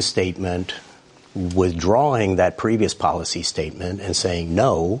issued a statement withdrawing that previous policy statement and saying,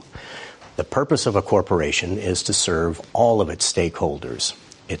 no, the purpose of a corporation is to serve all of its stakeholders,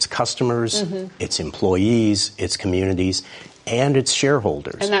 its customers, its employees, its communities, and its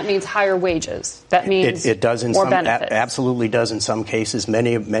shareholders. And that means higher wages. That means it does in more some benefits. Absolutely does in some cases.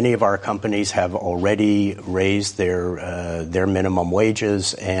 Many of our companies have already raised their minimum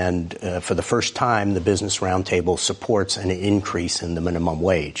wages, and for the first time, the Business Roundtable supports an increase in the minimum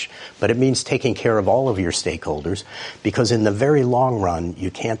wage. But it means taking care of all of your stakeholders, because in the very long run,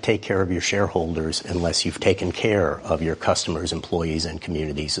 you can't take care of your shareholders unless you've taken care of your customers, employees, and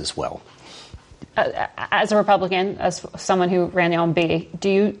communities as well. As a Republican, as someone who ran the OMB, do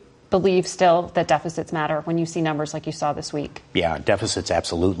you believe still that deficits matter when you see numbers like you saw this week? Yeah, deficits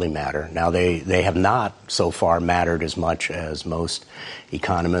absolutely matter. Now, they have not so far mattered as much as most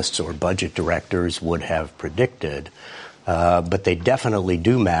economists or budget directors would have predicted, but they definitely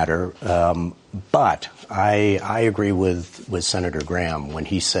do matter. But I agree with Senator Graham when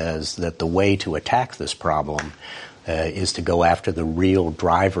he says that the way to attack this problem is to go after the real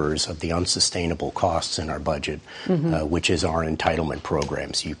drivers of the unsustainable costs in our budget, which is our entitlement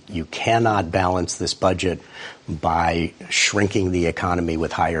programs. You cannot balance this budget by shrinking the economy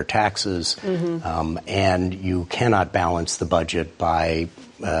with higher taxes, and you cannot balance the budget by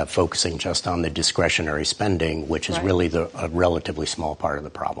focusing just on the discretionary spending, which is really a relatively small part of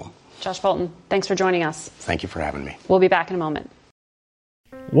the problem. Josh Bolten, thanks for joining us. Thank you for having me. We'll be back in a moment.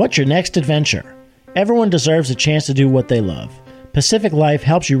 What's your next adventure? Everyone deserves a chance to do what they love. Pacific Life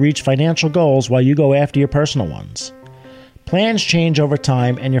helps you reach financial goals while you go after your personal ones. Plans change over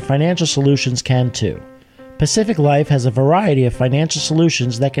time, and your financial solutions can too. Pacific Life has a variety of financial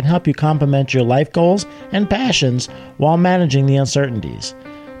solutions that can help you complement your life goals and passions while managing the uncertainties.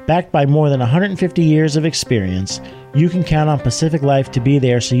 Backed by more than 150 years of experience, you can count on Pacific Life to be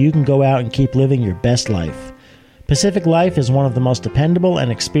there so you can go out and keep living your best life. Pacific Life is one of the most dependable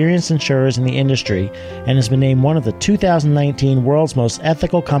and experienced insurers in the industry and has been named one of the 2019 World's Most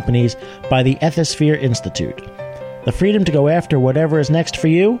Ethical Companies by the Ethisphere Institute. The freedom to go after whatever is next for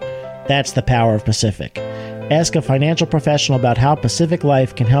you? That's the power of Pacific. Ask a financial professional about how Pacific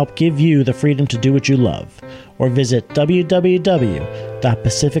Life can help give you the freedom to do what you love, or visit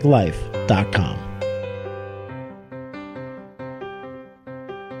www.pacificlife.com.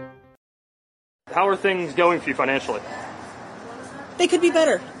 How are things going for you financially? They could be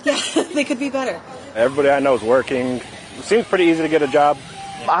better. Yeah, they could be better. Everybody I know is working. It seems pretty easy to get a job.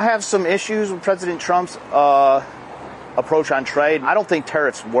 I have some issues with President Trump's approach on trade. I don't think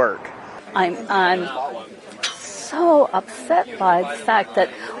tariffs work. I'm so upset by the fact that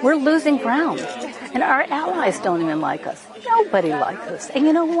we're losing ground, and our allies don't even like us. Nobody likes us. And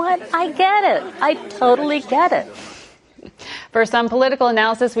you know what? I get it. I totally get it. For some political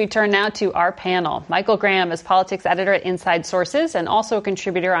analysis, we turn now to our panel. Michael Graham is politics editor at Inside Sources and also a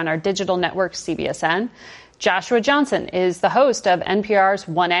contributor on our digital network, CBSN. Joshua Johnson is the host of NPR's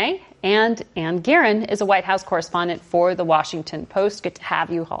 1A, and Ann Guerin is a White House correspondent for The Washington Post. Good to have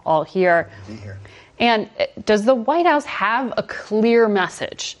you all here. And does the White House have a clear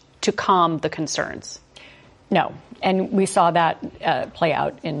message to calm the concerns? No. And we saw that play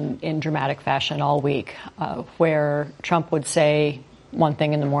out in dramatic fashion all week, where Trump would say one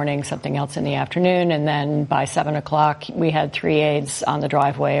thing in the morning, something else in the afternoon, and then by 7 o'clock, we had 3 aides on the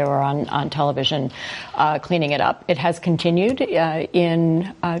driveway or on television cleaning it up. It has continued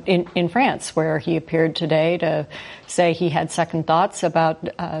in France, where he appeared today to say he had second thoughts about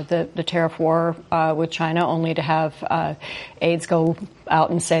the tariff war with China, only to have aides go out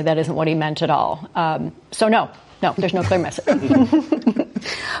and say that isn't what he meant at all. So no, there's no clear message.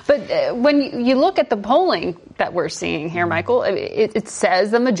 But when you look at the polling that we're seeing here, Michael, it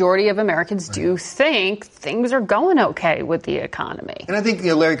says the majority of Americans do think things are going okay with the economy. And I think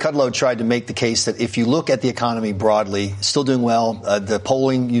Larry Kudlow tried to make the case that if you look at the economy broadly, still doing well. The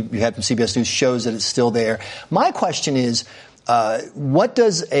polling you had from CBS News shows that it's still there. My question is, what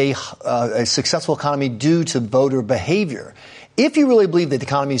does a successful economy do to voter behavior? If you really believe that the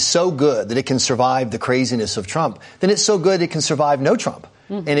economy is so good that it can survive the craziness of Trump, then it's so good it can survive no Trump.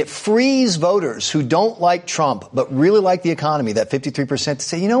 And it frees voters who don't like Trump but really like the economy, that 53%, to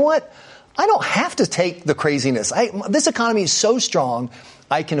say, you know what? I don't have to take the craziness. This economy is so strong,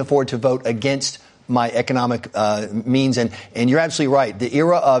 I can afford to vote against my economic means. And you're absolutely right. The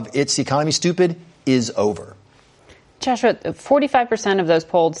era of it's the economy stupid is over. Joshua, 45% of those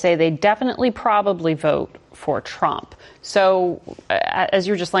polled say they definitely probably vote for Trump. So as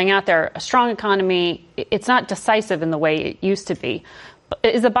you were just laying out there, a strong economy, it's not decisive in the way it used to be.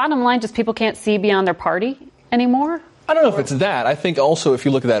 Is the bottom line just people can't see beyond their party anymore? I don't know if it's that. I think also if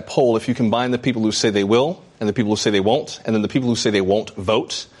you look at that poll, if you combine the people who say they will and the people who say they won't, and then the people who say they won't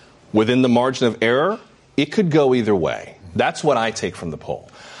vote, within the margin of error, it could go either way. That's what I take from the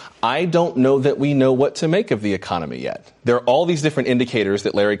poll. I don't know that we know what to make of the economy yet. There are all these different indicators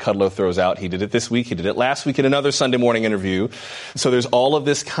that Larry Kudlow throws out. He did it this week. He did it last week in another Sunday morning interview. So there's all of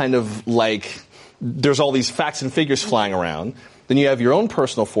this kind of there's all these facts and figures flying around. Then you have your own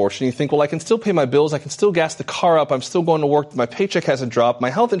personal fortune. You think, well, I can still pay my bills. I can still gas the car up. I'm still going to work. My paycheck hasn't dropped. My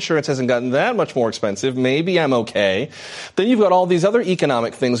health insurance hasn't gotten that much more expensive. Maybe I'm okay. Then you've got all these other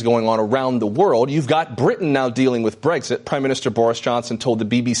economic things going on around the world. You've got Britain now dealing with Brexit. Prime Minister Boris Johnson told the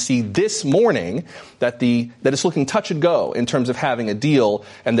BBC this morning that it's looking touch and go in terms of having a deal,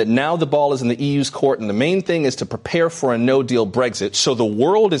 and that now the ball is in the EU's court, and the main thing is to prepare for a no-deal Brexit. So the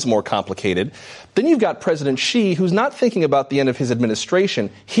world is more complicated. Then you've got President Xi, who's not thinking about the end of his administration.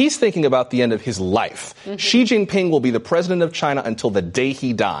 He's thinking about the end of his life. Xi Jinping will be the president of China until the day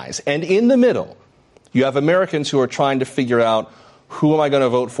he dies. And in the middle, you have Americans who are trying to figure out, who am I going to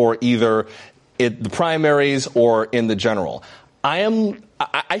vote for, either in the primaries or in the general.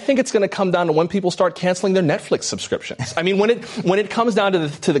 I think it's going to come down to when people start canceling their Netflix subscriptions. I mean, when it comes down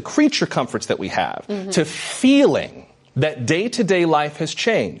to the creature comforts that we have, to feeling that day-to-day life has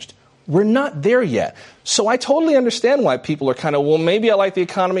changed, we're not there yet. So I totally understand why people are kind of, well, maybe I like the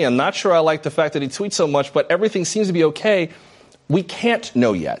economy. I'm not sure I like the fact that he tweets so much, but everything seems to be okay. We can't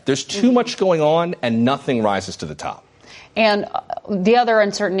know yet. There's too much going on, and nothing rises to the top. And the other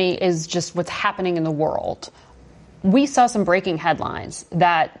uncertainty is just what's happening in the world. We saw some breaking headlines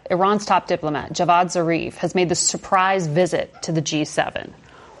that Iran's top diplomat, Javad Zarif, has made the surprise visit to the G7.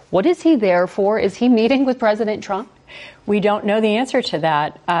 What is he there for? Is he meeting with President Trump? We don't know the answer to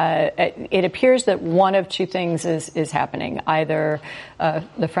that. It appears that one of two things is happening. Either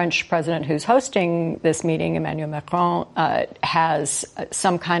the French president who's hosting this meeting, Emmanuel Macron, has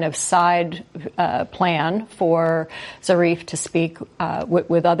some kind of side plan for Zarif to speak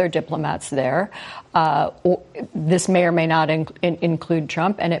with other diplomats there. This may or may not include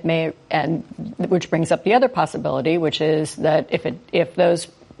Trump, and which brings up the other possibility, which is that if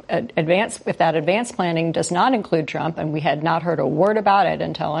that advanced planning does not include Trump, and we had not heard a word about it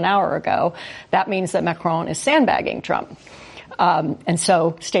until an hour ago, that means that Macron is sandbagging Trump. And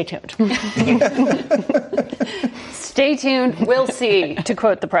so stay tuned. Stay tuned. We'll see, to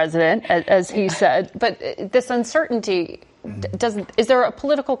quote the president, as he said. But this uncertainty, is there a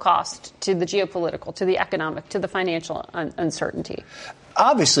political cost to the geopolitical, to the economic, to the financial uncertainty?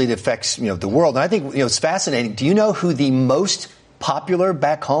 Obviously, it affects the world. And I think it's fascinating. Do you know who the most popular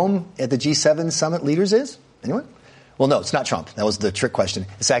back home at the G7 summit leaders is? Anyone? Well, no, it's not Trump. That was the trick question.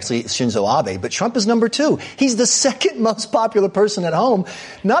 It's actually Shinzo Abe. But Trump is number 2. He's the second most popular person at home,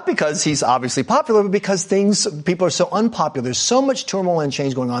 not because he's obviously popular, but because people are so unpopular. There's so much turmoil and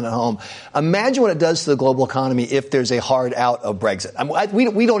change going on at home. Imagine what it does to the global economy if there's a hard out of Brexit.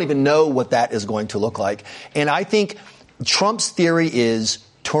 We don't even know what that is going to look like. And I think Trump's theory is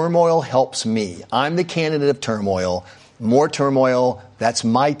turmoil helps me. I'm the candidate of turmoil. More turmoil, that's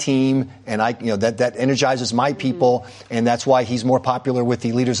my team, and that energizes my people, and that's why he's more popular with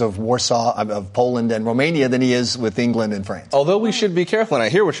the leaders of Warsaw, of Poland and Romania than he is with England and France. Although we should be careful, and I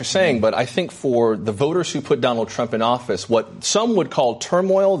hear what you're saying, but I think for the voters who put Donald Trump in office, what some would call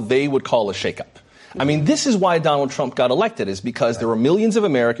turmoil, they would call a shakeup. I mean, this is why Donald Trump got elected, is because there were millions of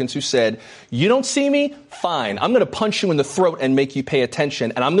Americans who said, you don't see me? Fine. I'm going to punch you in the throat and make you pay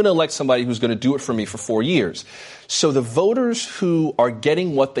attention, and I'm going to elect somebody who's going to do it for me for 4 years. So the voters who are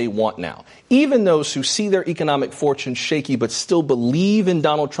getting what they want now, even those who see their economic fortune shaky but still believe in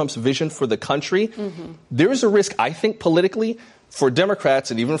Donald Trump's vision for the country, there is a risk, I think, politically, for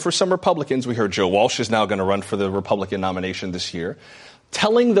Democrats and even for some Republicans. We heard Joe Walsh is now going to run for the Republican nomination this year,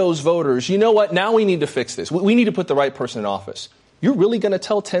 telling those voters, you know what, now we need to fix this. We need to put the right person in office. You're really going to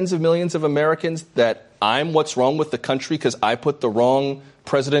tell tens of millions of Americans that I'm what's wrong with the country because I put the wrong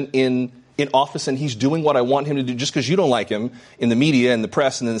president in office and he's doing what I want him to do just because you don't like him in the media and the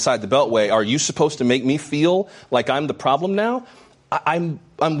press and inside the Beltway? Are you supposed to make me feel like I'm the problem now? I'm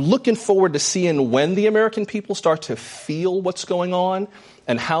looking forward to seeing when the American people start to feel what's going on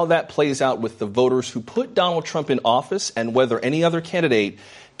and how that plays out with the voters who put Donald Trump in office and whether any other candidate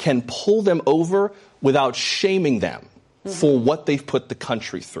can pull them over without shaming them for what they've put the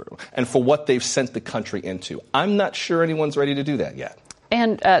country through and for what they've sent the country into. I'm not sure anyone's ready to do that yet.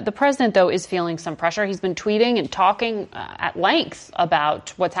 And the president, though, is feeling some pressure. He's been tweeting and talking at length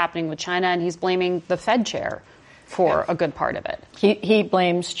about what's happening with China, and he's blaming the Fed chair for a good part of it. He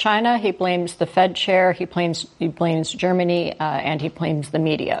blames China, he blames the Fed chair, he blames Germany, and he blames the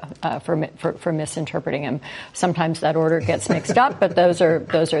media for misinterpreting him. Sometimes that order gets mixed up, but those are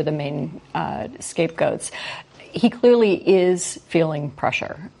the main scapegoats. He clearly is feeling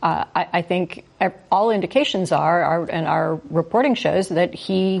pressure. I think all indications are, and our reporting shows, that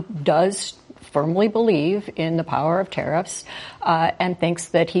he does firmly believe in the power of tariffs and thinks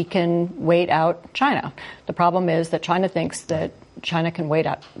that he can wait out China. The problem is that China thinks that China can wait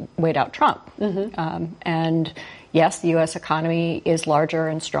out Trump. And yes, the U.S. economy is larger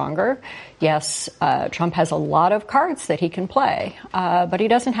and stronger. Yes, Trump has a lot of cards that he can play, but he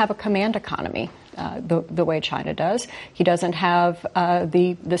doesn't have a command economy the way China does. He doesn't have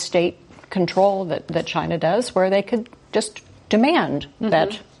the state control that China does, where they could just demand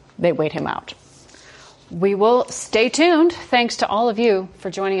that they wait him out. We will stay tuned. Thanks to all of you for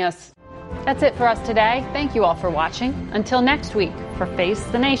joining us. That's it for us today. Thank you all for watching. Until next week, for Face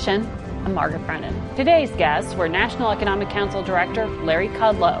the Nation, I'm Margaret Brennan. Today's guests were National Economic Council Director Larry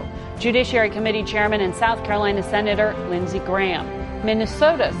Kudlow, Judiciary Committee Chairman and South Carolina Senator Lindsey Graham,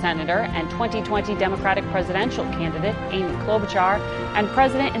 Minnesota Senator and 2020 Democratic presidential candidate Amy Klobuchar, and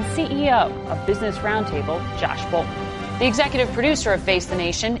President and CEO of Business Roundtable Josh Bolten. The executive producer of Face the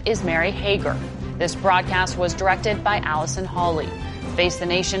Nation is Mary Hager. This broadcast was directed by Allison Hawley. Face the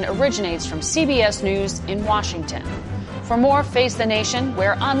Nation originates from CBS News in Washington. For more Face the Nation,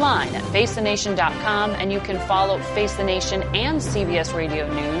 we're online at facethenation.com, and you can follow Face the Nation and CBS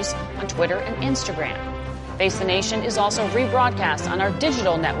Radio News on Twitter and Instagram. Face the Nation is also rebroadcast on our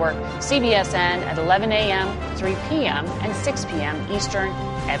digital network, CBSN, at 11 a.m., 3 p.m., and 6 p.m. Eastern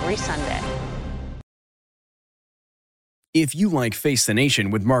every Sunday. If you like Face the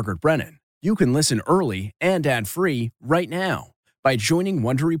Nation with Margaret Brennan, you can listen early and ad-free right now by joining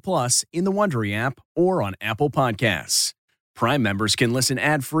Wondery Plus in the Wondery app or on Apple Podcasts. Prime members can listen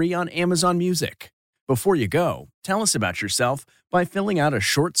ad-free on Amazon Music. Before you go, tell us about yourself by filling out a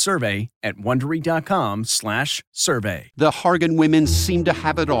short survey at Wondery.com/survey. The Hargan women seem to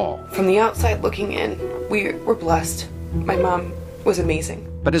have it all. From the outside looking in, we're blessed. My mom was amazing.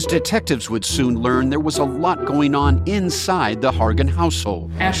 But as detectives would soon learn, there was a lot going on inside the Hargan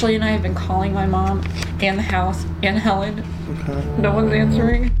household. Ashley and I have been calling my mom and the house and Helen. No one's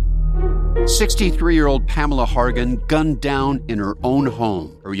answering. 63-year-old Pamela Hargan gunned down in her own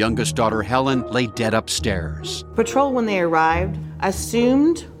home. Her youngest daughter, Helen, lay dead upstairs. Patrol, when they arrived,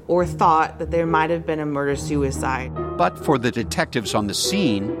 assumed or thought that there might have been a murder-suicide. But for the detectives on the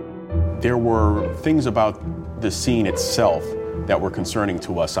scene, there were things about the scene itself that were concerning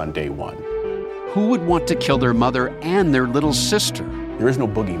to us on day one. Who would want to kill their mother and their little sister? There is no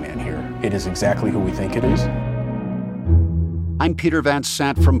boogeyman here. It is exactly who we think it is. I'm Peter Van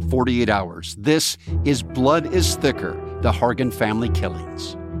Sant from 48 Hours. This is Blood is Thicker, the Hargan family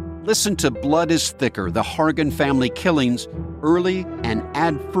killings. Listen to Blood is Thicker, the Hargan family killings, early and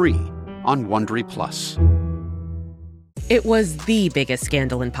ad-free on Wondery Plus. It was the biggest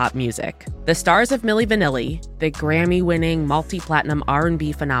scandal in pop music. The stars of Milli Vanilli, the Grammy-winning multi-platinum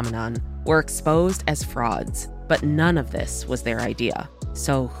R&B phenomenon, were exposed as frauds. But none of this was their idea.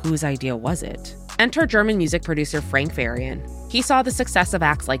 So whose idea was it? Enter German music producer Frank Farian. He saw the success of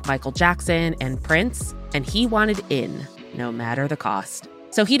acts like Michael Jackson and Prince, and he wanted in, no matter the cost.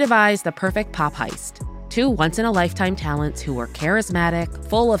 So he devised the perfect pop heist. Two once-in-a-lifetime talents who were charismatic,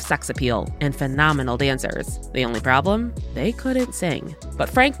 full of sex appeal, and phenomenal dancers. The only problem? They couldn't sing. But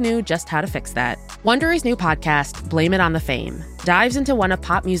Frank knew just how to fix that. Wondery's new podcast, Blame It on the Fame, dives into one of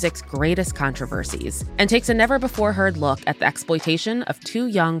pop music's greatest controversies and takes a never-before-heard look at the exploitation of two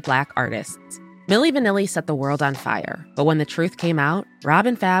young Black artists. Milli Vanilli set the world on fire, but when the truth came out, Rob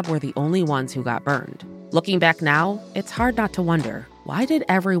and Fab were the only ones who got burned. Looking back now, it's hard not to wonder, why did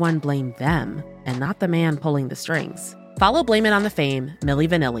everyone blame them and not the man pulling the strings? Follow Blame It on the Fame, Milli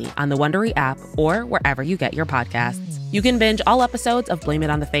Vanilli, on the Wondery app or wherever you get your podcasts. You can binge all episodes of Blame It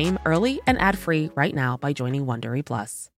on the Fame early and ad-free right now by joining Wondery Plus.